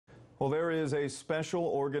Well, there is a special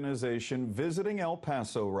organization visiting El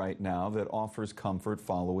Paso right now that offers comfort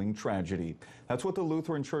following tragedy. That's what the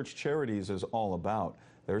Lutheran Church Charities is all about.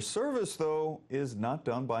 Their service, though, is not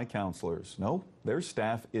done by counselors. No, their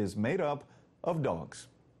staff is made up of dogs.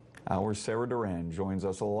 Our Sarah Duran joins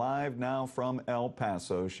us live now from El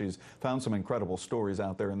Paso. She's found some incredible stories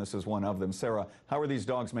out there, and this is one of them. Sarah, how are these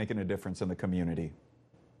dogs making a difference in the community?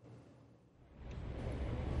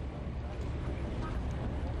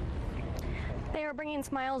 They are bringing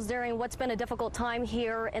smiles during what's been a difficult time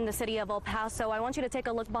here in the city of El Paso. I want you to take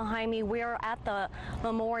a look behind me. We're at the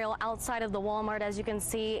memorial outside of the Walmart. As you can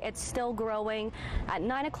see, it's still growing. At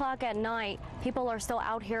 9 o'clock at night, people are still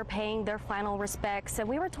out here paying their final respects. And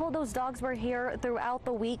we were told those dogs were here throughout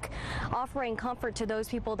the week, offering comfort to those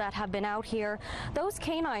people that have been out here. Those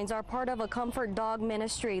canines are part of a comfort dog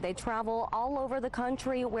ministry. They travel all over the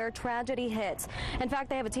country where tragedy hits. In fact,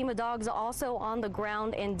 they have a team of dogs also on the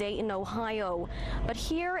ground in Dayton, Ohio. But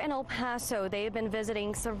here in El Paso, they have been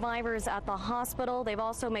visiting survivors at the hospital. They've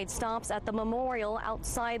also made stops at the memorial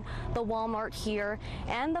outside the Walmart here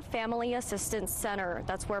and the Family Assistance Center.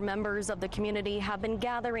 That's where members of the community have been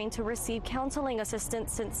gathering to receive counseling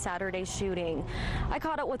assistance since Saturday's shooting. I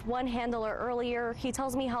caught up with one handler earlier. He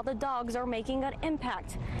tells me how the dogs are making an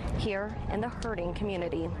impact here in the hurting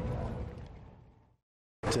community.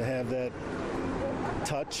 To have that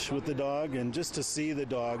touch with the dog and just to see the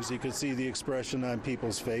dogs, you could see the expression on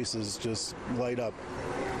people's faces just light up.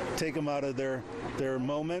 Take them out of their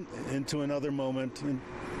moment into another moment and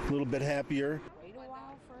a little bit happier.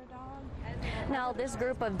 Now, this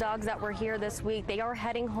group of dogs that were here this week, they are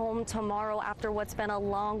heading home tomorrow after what's been a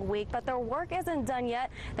long week, but their work isn't done yet.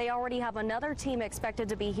 They already have another team expected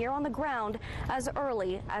to be here on the ground as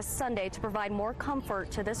early as Sunday to provide more comfort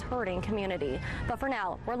to this hurting community. But for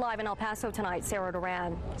now, we're live in El Paso tonight. Sarah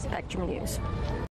Duran, Spectrum News.